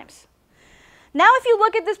 Good times. Now if you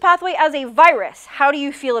look at this pathway as a virus, how do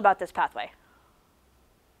you feel about this pathway?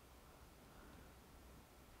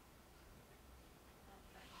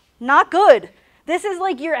 Not good. This is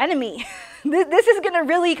like your enemy. This is going to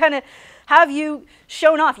really kind of have you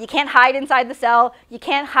shown off. You can't hide inside the cell. You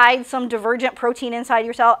can't hide some divergent protein inside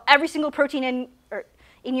your cell. Every single protein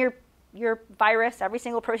in your virus, every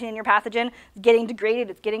single protein in your pathogen is getting degraded,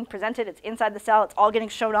 it's getting presented, it's inside the cell, it's all getting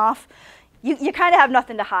shown off. You kind of have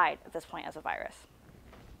nothing to hide at this point as a virus.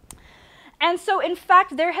 And so in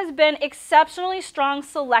fact, there has been exceptionally strong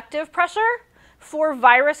selective pressure for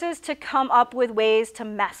viruses to come up with ways to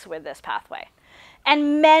mess with this pathway.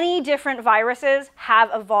 And many different viruses have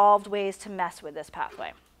evolved ways to mess with this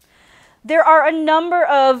pathway. There are a number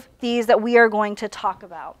of these that we are going to talk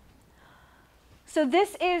about. So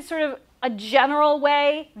this is sort of a general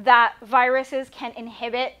way that viruses can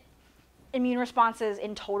inhibit immune responses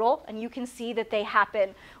in total, and you can see that they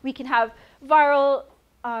happen. We can have viral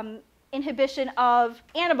inhibition of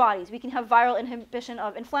antibodies. We can have viral inhibition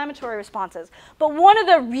of inflammatory responses. But one of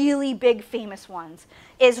the really big famous ones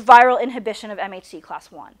is viral inhibition of MHC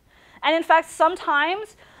class 1. And in fact,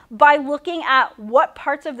 sometimes by looking at what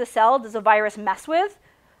parts of the cell does a virus mess with,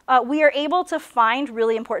 we are able to find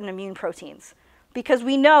really important immune proteins. Because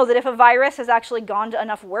we know that if a virus has actually gone to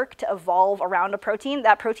enough work to evolve around a protein,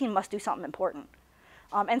 that protein must do something important.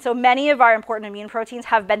 And so many of our important immune proteins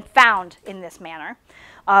have been found in this manner.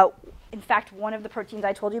 In fact, one of the proteins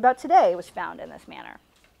I told you about today was found in this manner.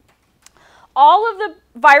 All of the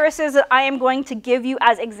viruses that I am going to give you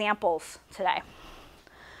as examples today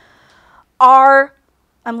are,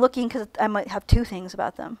 I'm looking because I might have two things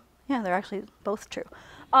about them. Yeah, they're actually both true.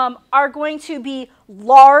 Are going to be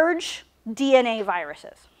large DNA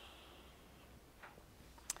viruses.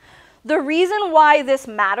 The reason why this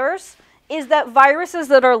matters is that viruses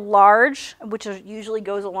that are large, which usually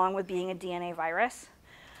goes along with being a DNA virus,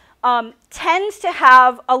 tends to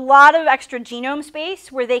have a lot of extra genome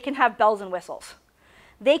space where they can have bells and whistles.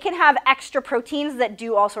 They can have extra proteins that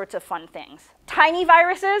do all sorts of fun things. Tiny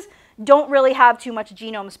viruses don't really have too much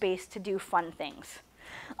genome space to do fun things.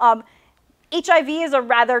 HIV is a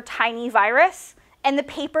rather tiny virus, and the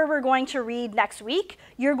paper we're going to read next week,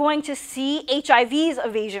 you're going to see HIV's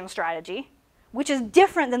evasion strategy, which is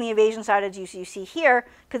different than the evasion strategies you see here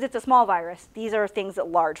because it's a small virus. These are things that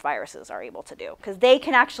large viruses are able to do because they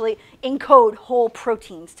can actually encode whole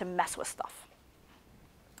proteins to mess with stuff.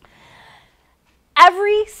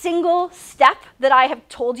 Every single step that I have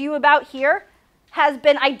told you about here has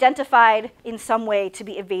been identified in some way to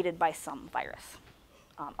be evaded by some virus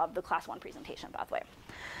of the class 1 presentation pathway.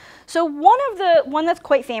 So one that's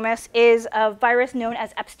quite famous is a virus known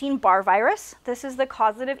as Epstein-Barr virus. This is the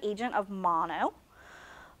causative agent of mono,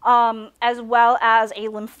 as well as a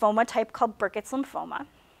lymphoma type called Burkitt's lymphoma.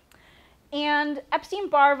 And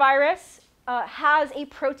Epstein-Barr virus has a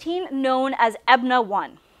protein known as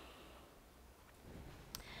EBNA1.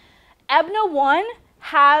 EBNA1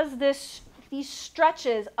 has these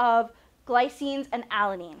stretches of glycines and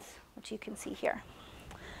alanines, which you can see here.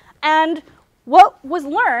 And what was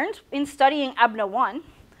learned in studying EBNA1,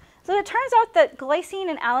 so it turns out that glycine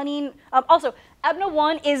and alanine, also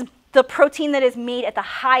EBNA1 is the protein that is made at the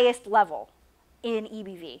highest level in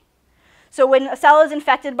EBV. So when a cell is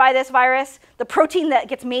infected by this virus, the protein that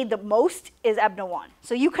gets made the most is EBNA1.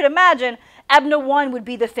 So you could imagine EBNA1 would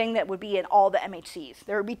be the thing that would be in all the MHCs.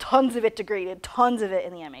 There would be tons of it degraded, tons of it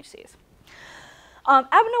in the MHCs.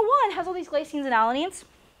 EBNA1 has all these glycines and alanines.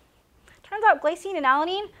 Turns out glycine and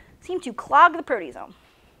alanine seem to clog the proteasome.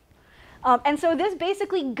 And so this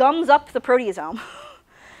basically gums up the proteasome.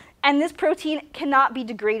 And this protein cannot be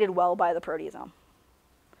degraded well by the proteasome.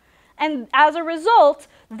 And as a result,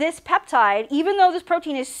 this peptide, even though this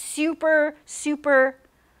protein is super, super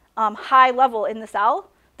high level in the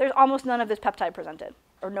cell, there's almost none of this peptide presented.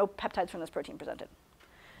 or no peptides from this protein presented.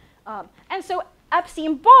 And so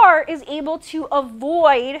Epstein-Barr is able to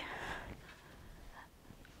avoid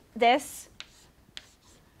this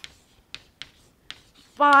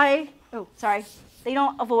by, they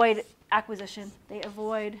don't avoid acquisition. They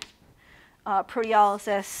avoid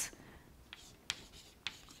proteolysis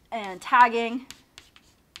and tagging.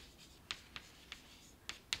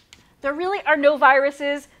 There really are no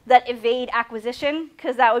viruses that evade acquisition,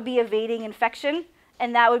 because that would be evading infection,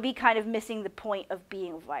 and that would be kind of missing the point of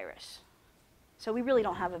being a virus. So we really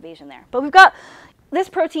don't have evasion there. But we've got this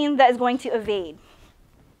protein that is going to evade.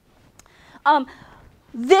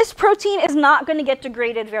 This protein is not going to get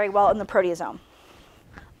degraded very well in the proteasome.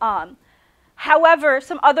 However,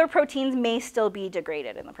 some other proteins may still be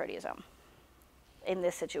degraded in the proteasome in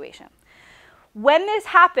this situation. When this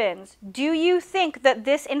happens, do you think that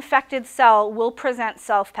this infected cell will present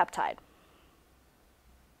self-peptide?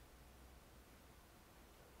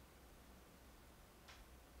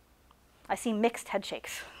 I see mixed head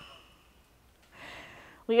shakes.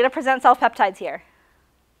 We're going to present self-peptides here.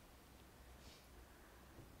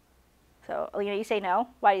 So, Alina, you say no.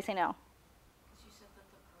 Why do you say no? Because you said that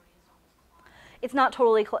the proteasome is clogged. It's not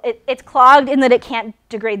totally it's clogged in that it can't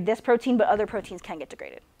degrade this protein, but other proteins can get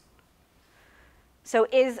degraded. So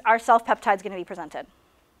is our self-peptides going to be presented?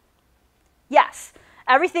 Yes.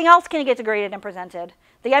 Everything else can get degraded and presented.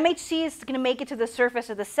 The MHC is going to make it to the surface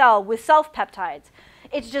of the cell with self-peptides.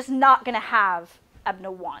 It's just not going to have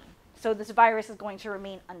EBNA1. So this virus is going to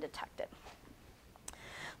remain undetected.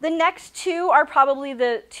 The next two are probably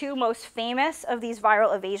the two most famous of these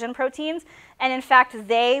viral evasion proteins. And in fact,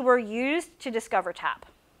 they were used to discover TAP.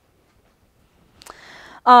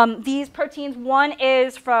 These proteins, one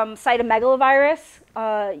is from cytomegalovirus,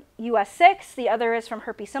 US6. The other is from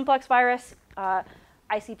herpes simplex virus,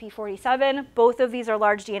 ICP47. Both of these are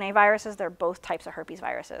large DNA viruses. They're both types of herpes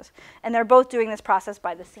viruses. And they're both doing this process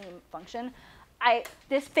by the same function.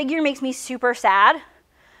 This figure makes me super sad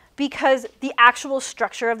because the actual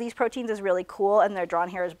structure of these proteins is really cool, and they're drawn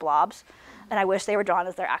here as blobs. And I wish they were drawn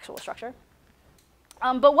as their actual structure.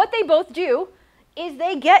 But what they both do is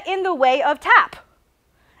they get in the way of TAP.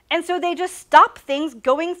 And so they just stop things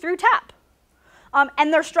going through TAP.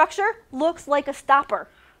 And their structure looks like a stopper.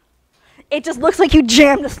 It just looks like you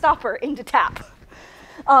jammed a stopper into TAP.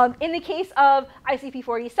 In the case of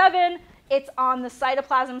ICP47, it's on the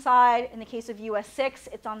cytoplasm side. In the case of US6,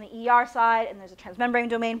 it's on the ER side, and there's a transmembrane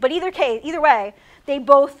domain. But either way, they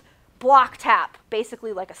both block TAP,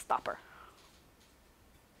 basically like a stopper.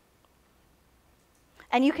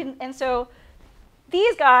 And so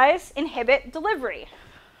these guys inhibit delivery.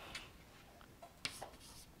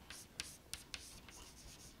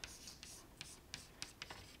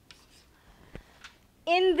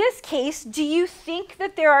 In this case, do you think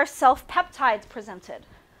that there are self-peptides presented?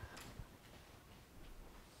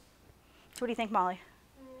 What do you think, Molly?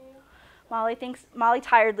 Molly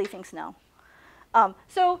tiredly thinks no.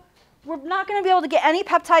 So we're not going to be able to get any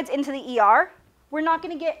peptides into the ER. We're not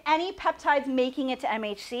going to get any peptides making it to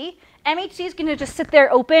MHC. MHC is going to just sit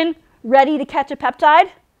there open, ready to catch a peptide.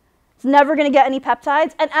 It's never going to get any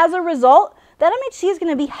peptides. And as a result, that MHC is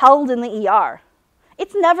going to be held in the ER.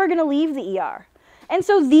 It's never going to leave the ER. And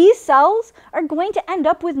so these cells are going to end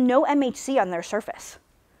up with no MHC on their surface.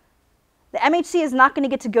 The MHC is not going to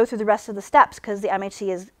get to go through the rest of the steps because the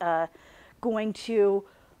MHC is going to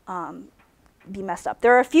be messed up.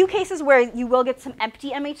 There are a few cases where you will get some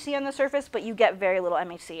empty MHC on the surface, but you get very little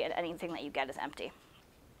MHC, and anything that you get is empty.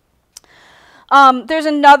 There's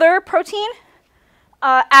another protein,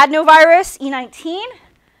 adenovirus, E19.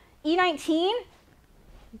 E19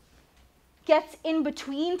 gets in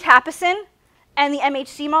between tapicin and the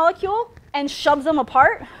MHC molecule and shoves them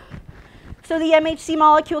apart. So the MHC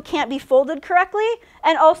molecule can't be folded correctly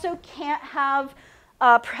and also can't have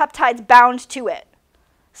peptides bound to it.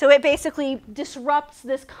 So it basically disrupts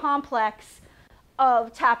this complex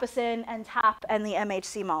of tapicin and TAP and the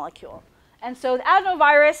MHC molecule. And so the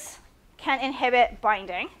adenovirus can inhibit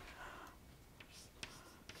binding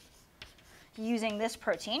using this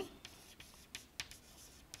protein.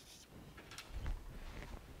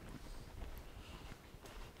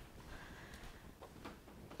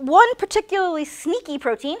 One particularly sneaky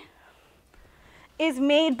protein is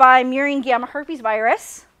made by murine gamma herpes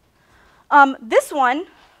virus. This one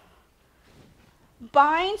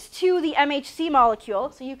binds to the MHC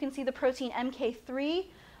molecule. So you can see the protein MK3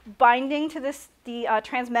 binding to the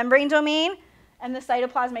transmembrane domain and the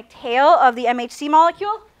cytoplasmic tail of the MHC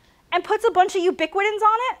molecule and puts a bunch of ubiquitins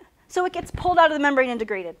on it so it gets pulled out of the membrane and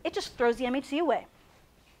degraded. It just throws the MHC away.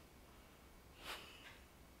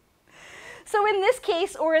 So in this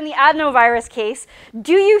case, or in the adenovirus case,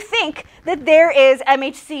 do you think that there is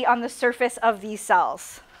MHC on the surface of these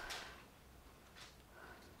cells?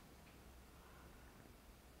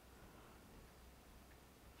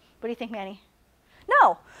 What do you think, Manny?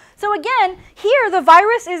 No. So again, here the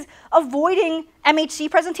virus is avoiding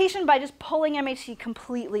MHC presentation by just pulling MHC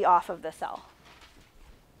completely off of the cell.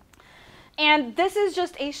 And this is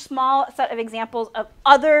just a small set of examples of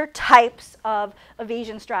other types of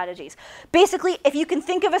evasion strategies. Basically, if you can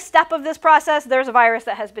think of a step of this process, there's a virus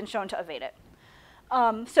that has been shown to evade it.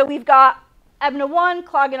 So we've got EBNA1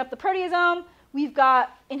 clogging up the proteasome. We've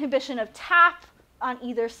got inhibition of TAP on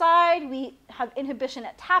either side. We have inhibition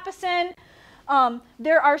at tapicin.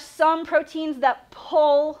 There are some proteins that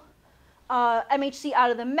pull MHC out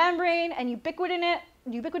of the membrane and ubiquitinate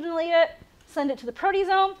it, send it to the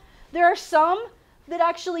proteasome. There are some that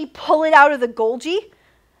actually pull it out of the Golgi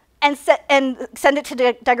and send it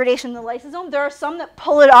to degradation in the lysosome. There are some that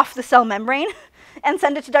pull it off the cell membrane and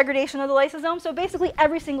send it to degradation of the lysosome. So basically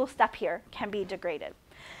every single step here can be degraded.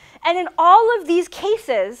 And in all of these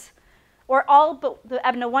cases, or all but the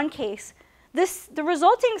EBNA1 case, the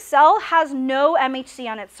resulting cell has no MHC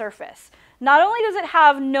on its surface. Not only does it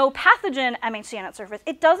have no pathogen MHC on its surface,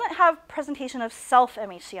 it doesn't have presentation of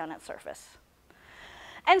self-MHC on its surface.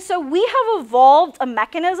 And so we have evolved a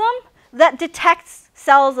mechanism that detects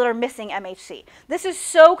cells that are missing MHC. This is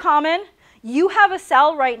so common. You have a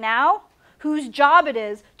cell right now whose job it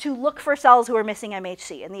is to look for cells who are missing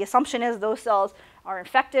MHC. And the assumption is those cells are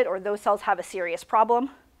infected or those cells have a serious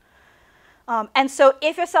problem. And so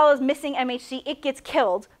if a cell is missing MHC, it gets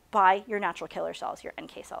killed by your natural killer cells, your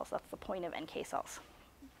NK cells. That's the point of NK cells.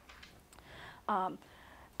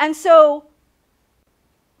 And so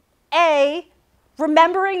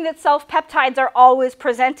remembering that self-peptides are always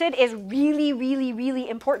presented is really, really, really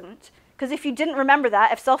important. Because if you didn't remember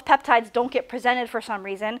that, if self-peptides don't get presented for some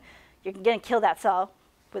reason, you're going to kill that cell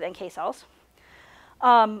with NK cells.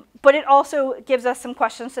 But it also gives us some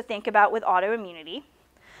questions to think about with autoimmunity.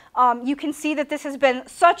 You can see that this has been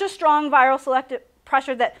such a strong viral selective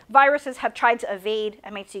pressure that viruses have tried to evade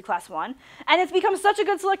MHC class 1. And it's become such a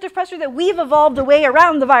good selective pressure that we've evolved a way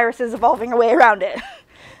around the viruses evolving a way around it.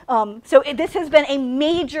 This has been a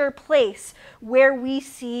major place where we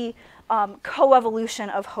see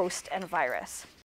coevolution of host and virus.